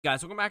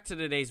Guys, welcome back to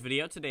today's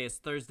video. Today is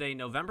Thursday,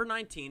 November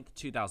 19th,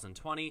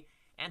 2020,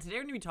 and today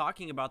we're going to be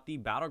talking about the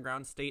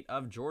battleground state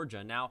of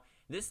Georgia. Now,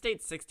 this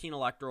state's 16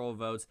 electoral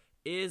votes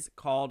is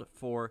called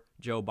for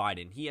Joe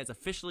Biden. He has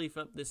officially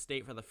flipped this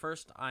state for the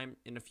first time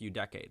in a few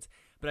decades.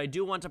 But I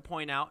do want to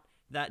point out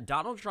that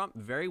Donald Trump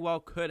very well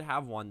could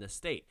have won this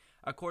state.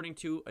 According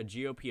to a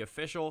GOP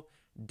official,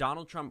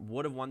 Donald Trump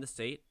would have won the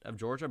state of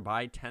Georgia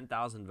by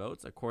 10,000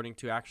 votes, according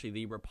to actually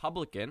the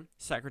Republican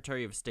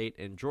Secretary of State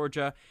in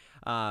Georgia,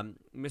 Mr.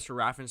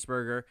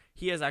 Raffensperger.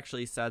 He has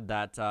actually said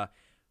that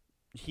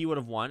he would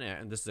have won,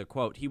 and this is a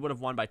quote, he would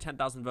have won by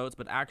 10,000 votes,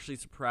 but actually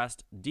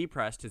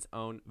depressed his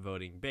own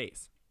voting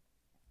base.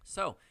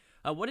 So,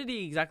 what did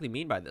he exactly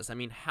mean by this? I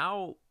mean,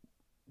 how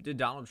did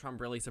Donald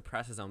Trump really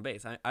suppress his own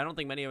base? I don't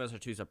think many of us are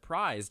too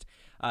surprised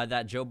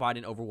that Joe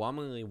Biden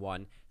overwhelmingly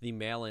won the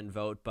mail-in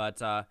vote,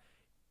 but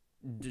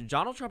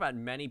Donald Trump at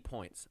many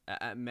points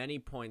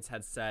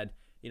had said,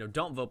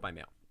 don't vote by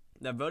mail.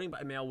 That voting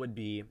by mail would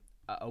be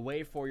a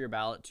way for your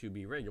ballot to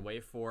be rigged, a way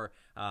for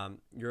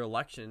your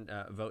election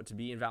vote to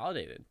be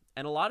invalidated.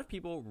 And a lot of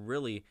people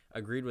really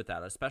agreed with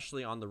that,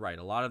 especially on the right.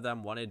 A lot of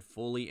them wanted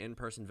fully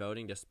in-person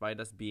voting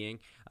despite us being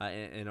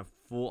in a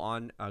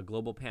full-on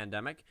global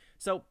pandemic.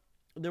 So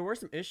there were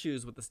some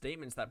issues with the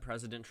statements that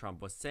President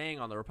Trump was saying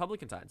on the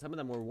Republican side. Some of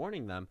them were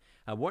warning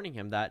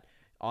him that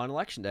on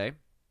Election Day,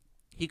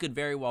 he could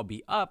very well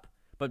be up,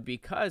 but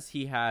because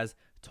he has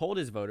told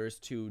his voters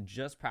to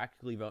just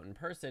practically vote in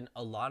person,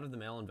 a lot of the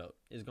mail-in vote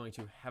is going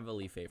to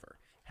heavily favor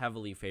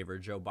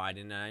Joe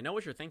Biden. And I know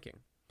what you're thinking.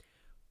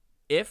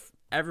 If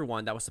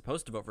everyone that was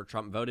supposed to vote for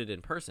Trump voted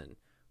in person,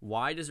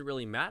 why does it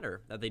really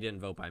matter that they didn't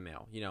vote by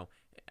mail?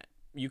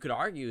 You could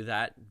argue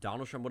that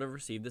Donald Trump would have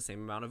received the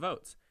same amount of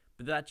votes,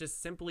 but that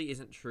just simply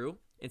isn't true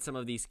in some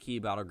of these key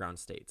battleground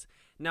states.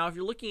 Now, if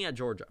you're looking at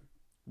Georgia,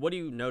 what do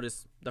you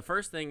notice? The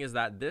first thing is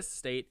that this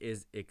state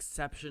is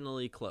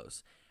exceptionally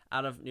close.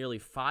 Out of nearly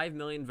 5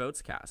 million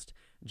votes cast,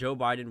 Joe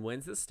Biden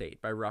wins the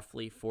state by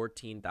roughly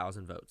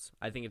 14,000 votes.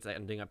 I think it's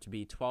ending up to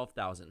be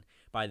 12,000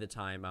 by the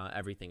time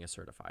everything is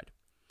certified.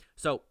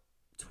 So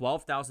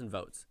 12,000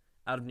 votes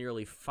out of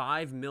nearly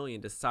 5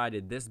 million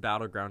decided this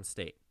battleground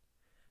state.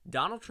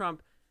 Donald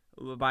Trump,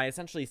 by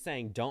essentially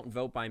saying don't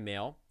vote by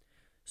mail,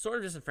 sort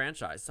of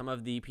disenfranchised some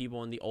of the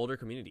people in the older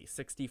community,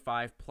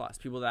 65 plus,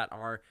 people that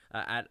are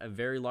at a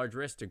very large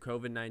risk to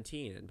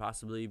COVID-19 and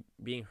possibly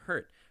being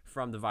hurt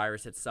from the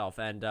virus itself.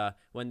 And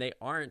when they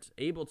aren't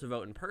able to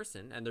vote in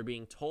person and they're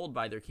being told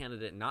by their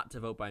candidate not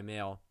to vote by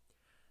mail,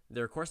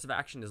 their course of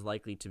action is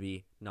likely to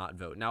be not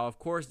vote. Now, of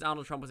course,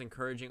 Donald Trump was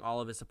encouraging all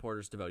of his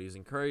supporters to vote. He was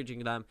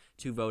encouraging them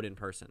to vote in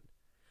person.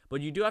 But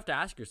you do have to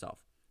ask yourself,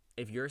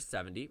 if you're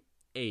 70,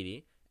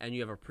 80, and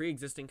you have a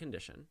pre-existing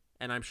condition,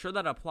 and I'm sure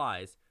that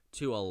applies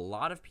to a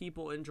lot of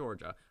people in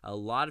Georgia, a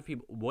lot of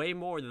people, way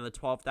more than the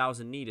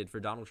 12,000 needed for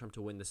Donald Trump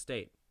to win the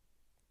state.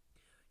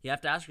 You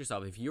have to ask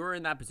yourself, if you were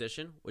in that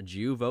position, would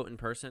you vote in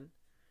person?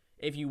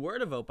 If you were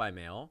to vote by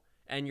mail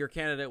and your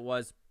candidate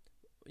was,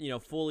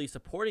 fully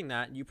supporting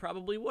that, you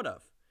probably would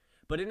have.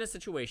 But in a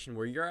situation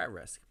where you're at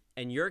risk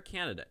and your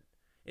candidate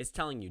is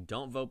telling you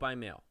don't vote by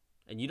mail,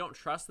 and you don't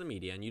trust the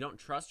media and you don't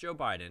trust Joe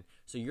Biden,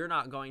 so you're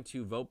not going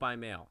to vote by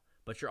mail,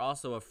 but you're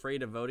also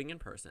afraid of voting in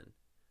person,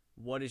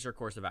 what is your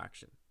course of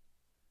action?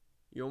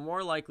 You're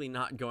more likely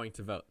not going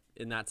to vote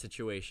in that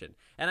situation.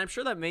 And I'm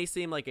sure that may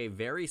seem like a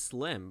very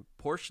slim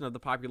portion of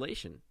the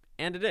population,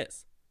 and it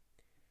is.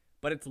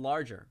 But it's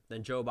larger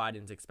than Joe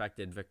Biden's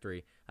expected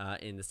victory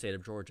in the state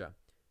of Georgia.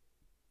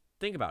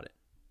 Think about it.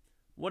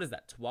 What is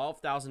that,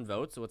 12,000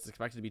 votes? So what's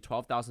expected to be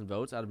 12,000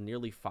 votes out of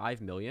nearly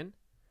 5 million?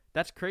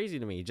 That's crazy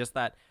to me, just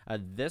that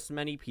this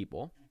many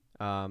people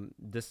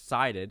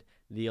decided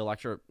the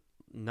electorate.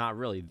 Not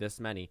really this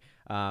many.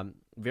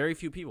 Very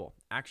few people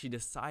actually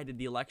decided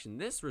the election.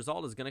 This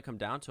result is going to come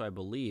down to, I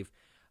believe,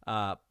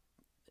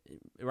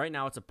 right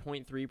now it's a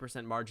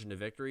 0.3% margin to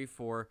victory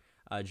for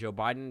Joe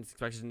Biden. It's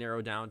expected to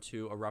narrow down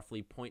to a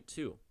roughly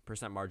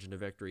 0.2% margin to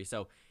victory.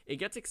 So it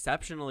gets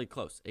exceptionally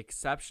close,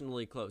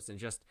 and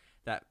just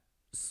that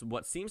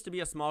what seems to be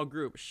a small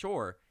group.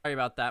 Sure, sorry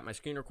about that. My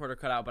screen recorder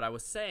cut out, but I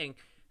was saying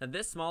that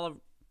this small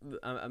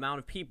amount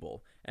of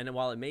people, and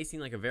while it may seem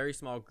like a very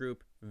small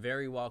group,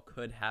 very well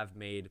could have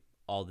made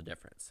all the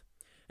difference.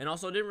 And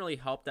also, it didn't really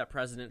help that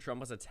President Trump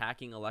was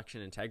attacking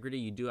election integrity.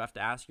 You do have to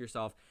ask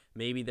yourself,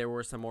 maybe there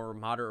were some more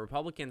moderate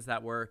Republicans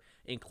that were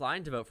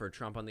inclined to vote for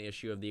Trump on the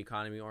issue of the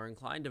economy, or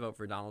inclined to vote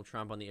for Donald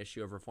Trump on the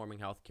issue of reforming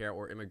healthcare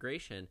or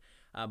immigration,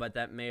 but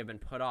that may have been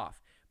put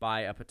off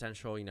by a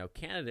potential,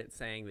 candidate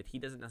saying that he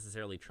doesn't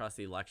necessarily trust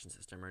the election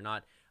system, or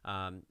not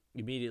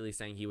immediately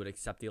saying he would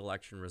accept the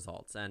election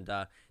results. And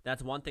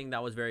that's one thing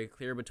that was very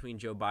clear between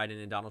Joe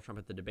Biden and Donald Trump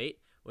at the debate,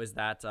 was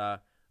that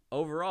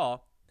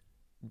overall,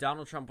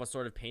 Donald Trump was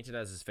sort of painted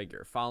as his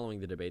figure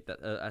following the debate,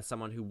 that as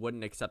someone who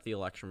wouldn't accept the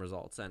election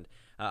results. And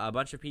a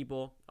bunch of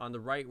people on the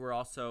right were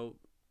also,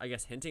 I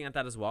guess, hinting at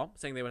that as well,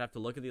 saying they would have to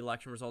look at the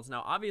election results.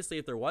 Now, obviously,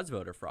 if there was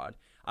voter fraud,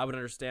 I would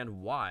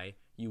understand why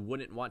you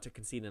wouldn't want to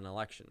concede an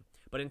election.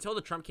 But until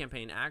the Trump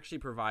campaign actually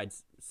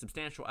provides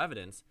substantial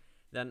evidence,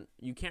 then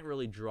you can't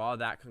really draw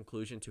that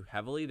conclusion too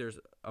heavily. There's,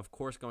 of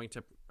course, going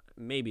to,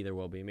 maybe there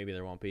will be, maybe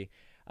there won't be,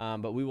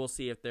 but we will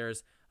see if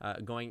there's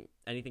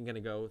anything going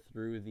to go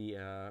through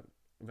the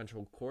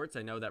eventual courts.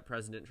 I know that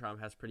President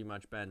Trump has pretty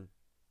much been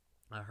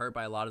hurt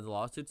by a lot of the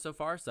lawsuits so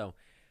far, so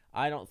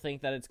I don't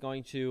think that it's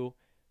going to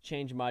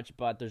change much,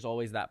 but there's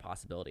always that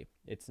possibility.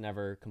 It's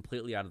never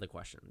completely out of the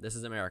question. This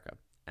is America,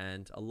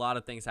 and a lot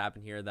of things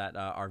happen here that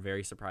are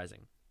very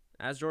surprising.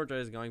 As Georgia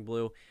is going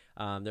blue,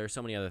 there are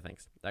so many other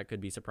things that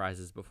could be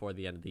surprises before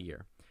the end of the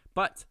year.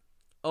 But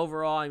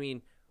overall, I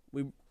mean,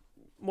 we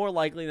more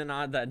likely than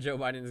not that Joe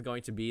Biden is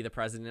going to be the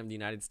president of the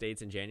United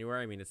States in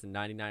January. I mean, it's a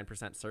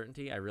 99%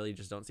 certainty. I really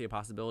just don't see a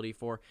possibility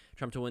for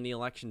Trump to win the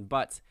election.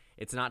 But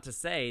it's not to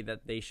say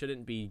that they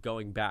shouldn't be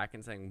going back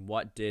and saying,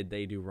 what did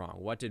they do wrong?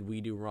 What did we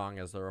do wrong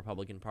as the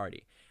Republican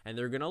Party? And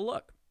they're going to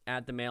look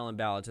at the mail-in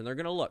ballots, and they're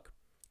going to look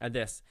at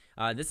this.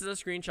 This is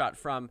a screenshot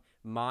from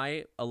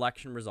my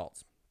election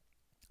results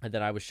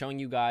that I was showing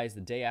you guys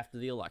the day after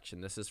the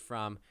election. This is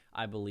from,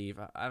 I believe,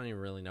 I don't even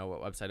really know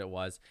what website it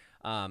was.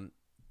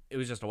 It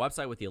was just a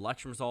website with the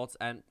election results,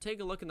 and take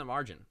a look in the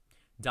margin.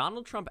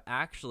 Donald Trump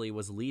actually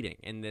was leading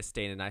in this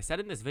state, and I said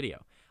in this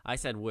video, I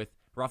said with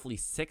roughly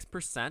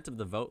 6% of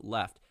the vote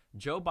left,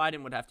 Joe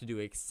Biden would have to do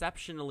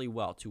exceptionally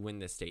well to win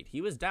this state.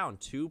 He was down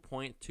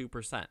 2.2%,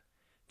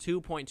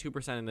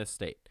 2.2% in this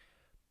state.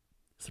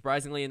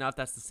 Surprisingly enough,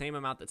 that's the same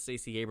amount that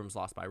Stacey Abrams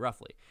lost by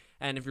roughly.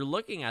 And if you're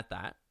looking at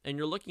that, and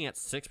you're looking at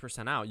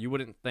 6% out, you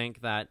wouldn't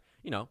think that,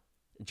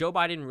 Joe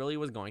Biden really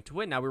was going to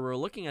win. Now, we were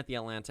looking at the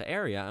Atlanta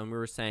area, and we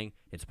were saying,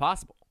 it's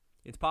possible,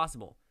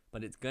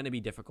 but it's going to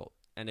be difficult.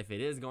 And if it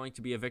is going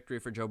to be a victory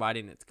for Joe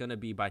Biden, it's going to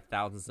be by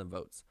thousands of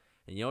votes.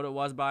 And you know what it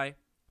was by?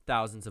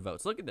 Thousands of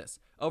votes. Look at this.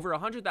 Over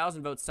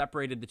 100,000 votes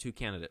separated the two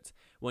candidates.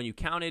 When you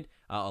counted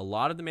a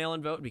lot of the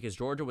mail-in vote, because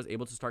Georgia was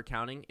able to start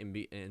counting in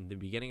the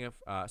beginning of,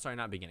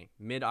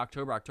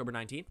 mid-October, October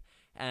 19th,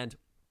 and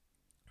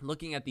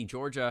looking at the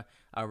Georgia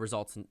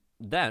results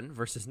then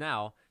versus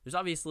now, there's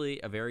obviously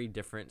a very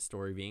different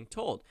story being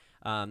told.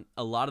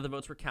 A lot of the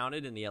votes were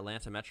counted in the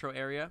Atlanta metro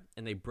area,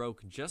 and they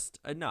broke just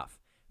enough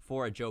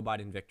for a Joe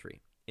Biden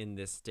victory in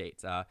this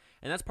state. And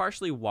that's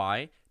partially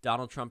why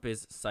Donald Trump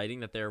is citing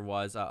that there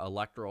was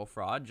electoral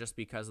fraud, just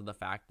because of the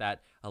fact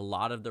that a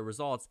lot of the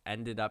results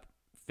ended up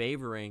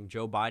favoring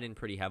Joe Biden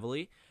pretty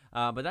heavily.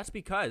 But that's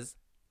because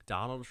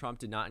Donald Trump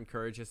did not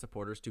encourage his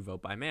supporters to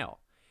vote by mail.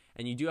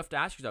 And you do have to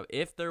ask yourself,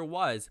 if there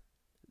was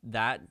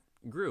that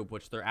group,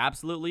 which there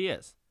absolutely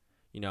is,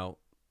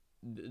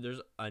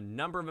 there's a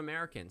number of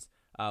Americans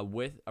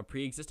with a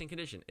pre-existing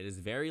condition. It is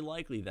very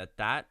likely that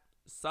that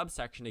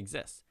subsection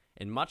exists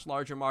in much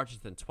larger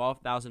margins than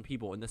 12,000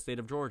 people in the state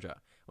of Georgia,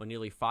 when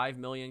nearly 5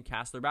 million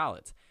cast their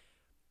ballots.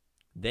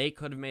 They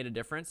could have made a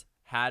difference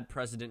had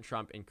President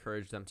Trump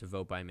encouraged them to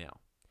vote by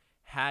mail.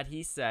 Had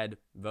he said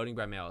voting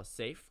by mail is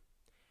safe,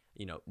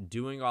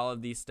 doing all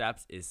of these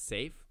steps is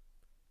safe,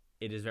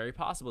 it is very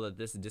possible that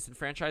this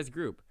disenfranchised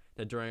group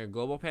that during a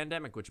global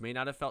pandemic, which may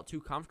not have felt too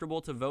comfortable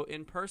to vote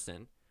in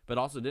person, but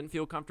also didn't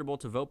feel comfortable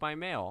to vote by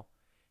mail,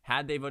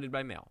 had they voted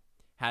by mail,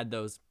 had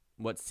those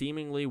what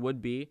seemingly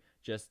would be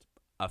just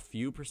a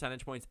few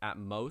percentage points at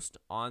most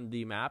on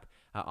the map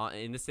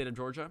in the state of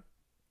Georgia,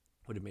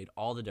 would have made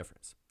all the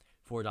difference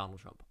for Donald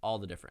Trump, all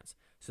the difference.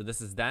 So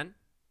this is then,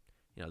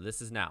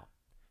 this is now.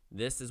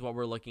 This is what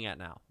we're looking at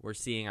now. We're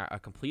seeing a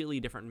completely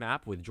different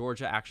map with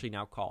Georgia actually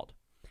now called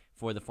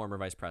for the former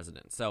vice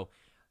president. So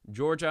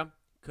Georgia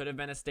could have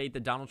been a state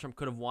that Donald Trump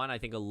could have won. I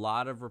think a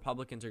lot of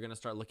Republicans are going to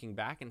start looking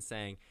back and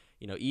saying,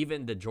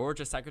 even the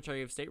Georgia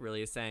Secretary of State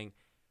really is saying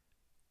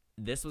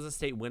this was a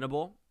state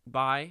winnable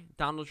by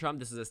Donald Trump.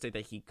 This is a state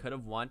that he could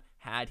have won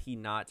had he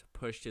not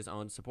pushed his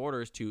own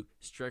supporters to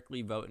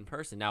strictly vote in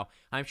person. Now,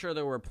 I'm sure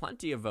there were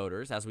plenty of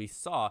voters, as we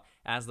saw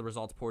as the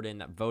results poured in,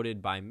 that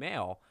voted by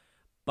mail,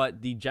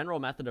 but the general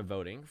method of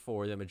voting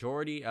for the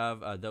majority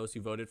of those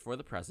who voted for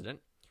the president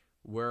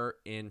were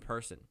in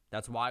person.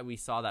 That's why we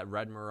saw that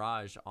red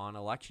mirage on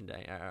election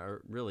day,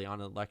 or really on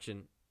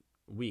election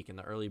week in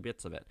the early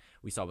bits of it.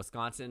 We saw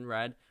Wisconsin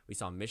red, we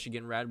saw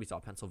Michigan red, we saw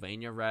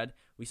Pennsylvania red,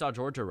 we saw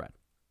Georgia red.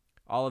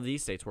 All of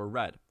these states were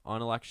red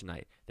on election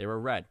night. They were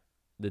red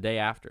the day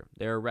after.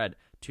 They were red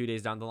 2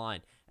 days down the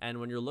line. And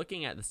when you're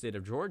looking at the state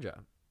of Georgia,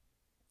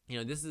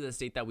 this is a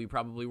state that we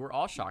probably were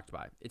all shocked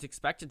by. It's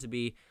expected to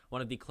be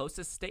one of the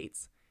closest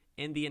states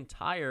in the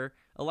entire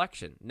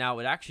election. Now,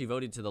 it actually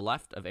voted to the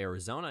left of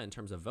Arizona in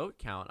terms of vote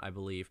count, I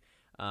believe.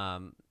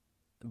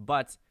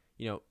 But,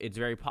 it's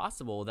very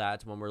possible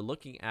that when we're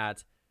looking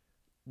at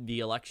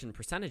the election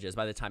percentages,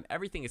 by the time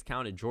everything is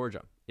counted,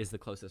 Georgia is the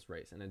closest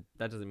race. And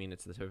that doesn't mean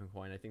it's the tipping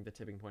point. I think the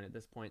tipping point at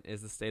this point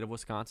is the state of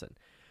Wisconsin.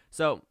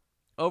 So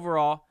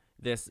overall,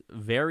 this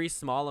very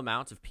small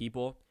amount of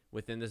people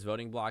within this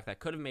voting block that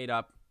could have made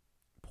up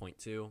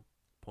 0.2,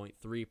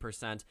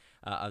 0.3%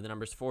 of the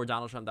numbers for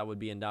Donald Trump, that would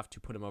be enough to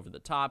put him over the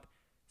top,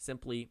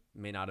 simply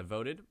may not have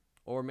voted,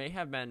 or may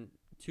have been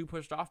too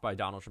pushed off by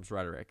Donald Trump's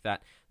rhetoric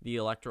that the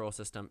electoral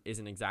system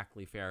isn't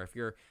exactly fair. If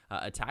you're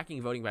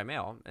attacking voting by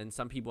mail, and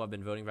some people have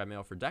been voting by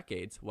mail for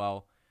decades,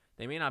 well,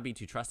 they may not be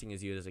too trusting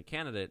as you as a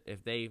candidate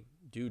if they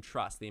do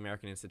trust the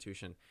American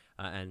institution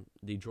and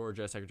the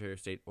Georgia Secretary of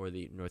State or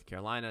the North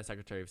Carolina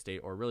Secretary of State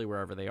or really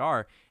wherever they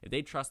are, if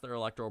they trust their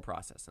electoral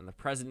process and the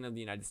President of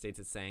the United States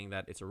is saying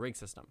that it's a rigged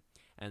system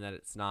and that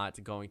it's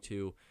not going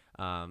to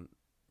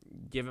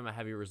give him a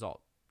heavy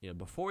result,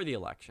 before the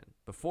election,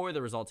 before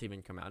the results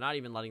even come out, not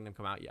even letting them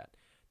come out yet,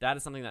 that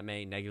is something that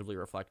may negatively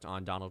reflect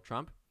on Donald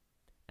Trump.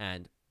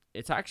 And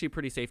it's actually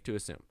pretty safe to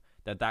assume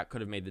that that could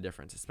have made the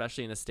difference,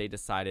 especially in a state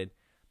decided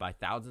by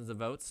thousands of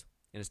votes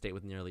in a state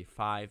with nearly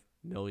 5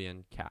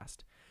 million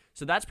cast.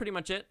 So that's pretty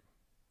much it.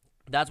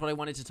 That's what I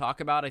wanted to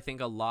talk about. I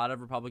think a lot of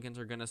Republicans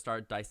are going to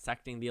start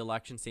dissecting the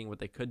election, seeing what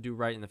they could do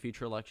right in the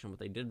future election, what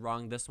they did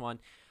wrong this one.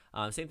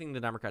 Same thing the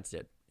Democrats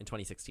did in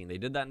 2016. They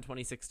did that in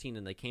 2016,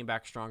 and they came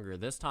back stronger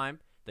this time.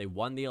 They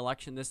won the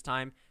election this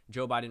time.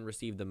 Joe Biden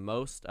received the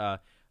most,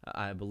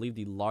 I believe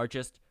the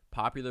largest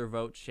popular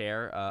vote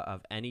share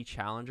of any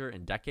challenger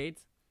in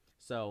decades.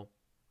 So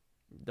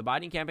the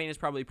Biden campaign is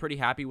probably pretty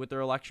happy with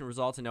their election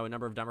results. I know a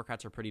number of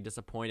Democrats are pretty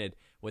disappointed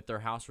with their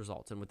House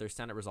results and with their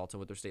Senate results and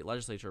with their state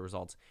legislature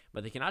results,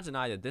 but they cannot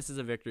deny that this is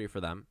a victory for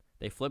them.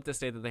 They flipped a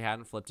state that they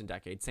hadn't flipped in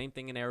decades. Same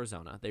thing in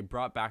Arizona. They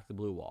brought back the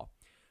blue wall.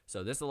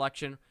 So this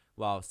election,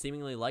 while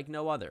seemingly like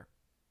no other,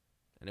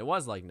 and it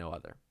was like no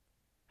other,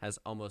 has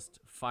almost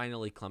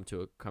finally come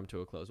to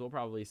a close. We'll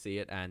probably see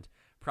it, and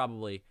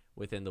probably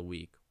within the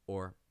week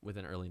or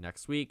within early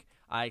next week.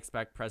 I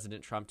expect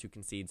President Trump to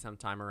concede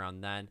sometime around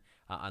then,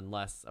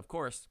 unless, of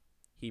course,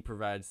 he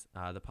provides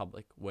the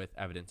public with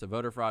evidence of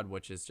voter fraud,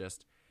 which is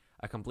just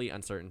a complete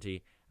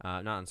uncertainty,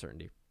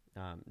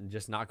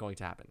 just not going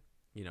to happen.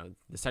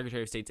 The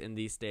Secretary of State's in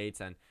these states,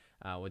 and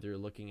whether you're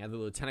looking at the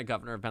Lieutenant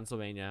Governor of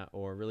Pennsylvania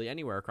or really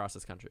anywhere across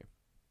this country,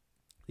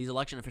 these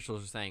election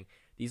officials are saying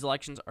these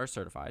elections are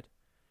certified.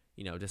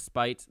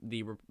 Despite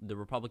the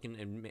Republican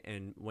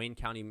in Wayne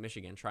County,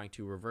 Michigan, trying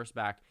to reverse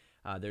back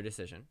their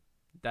decision,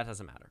 that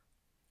doesn't matter.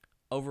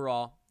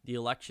 Overall, the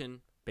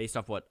election, based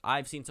off what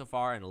I've seen so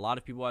far, and a lot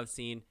of people I've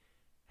seen,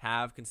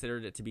 have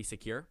considered it to be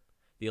secure.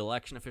 The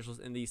election officials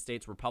in these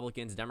states,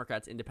 Republicans,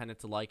 Democrats,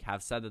 independents alike,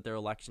 have said that their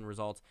election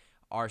results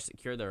are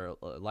secure, their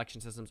election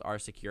systems are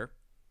secure.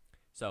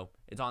 So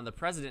it's on the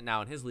president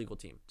now and his legal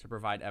team to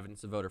provide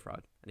evidence of voter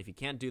fraud. And if he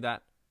can't do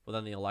that, well,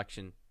 then the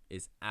election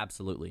is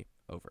absolutely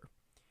over.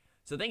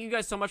 So thank you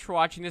guys so much for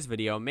watching this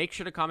video. Make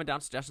sure to comment down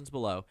suggestions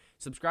below.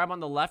 Subscribe on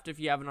the left if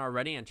you haven't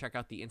already, and check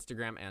out the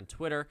Instagram and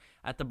Twitter.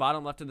 At the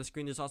bottom left of the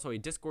screen, there's also a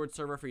Discord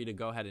server for you to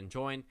go ahead and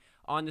join.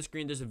 On the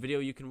screen, there's a video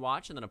you can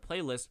watch and then a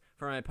playlist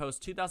for my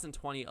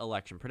post-2020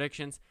 election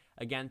predictions.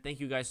 Again, thank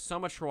you guys so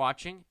much for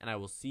watching, and I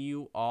will see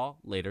you all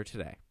later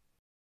today.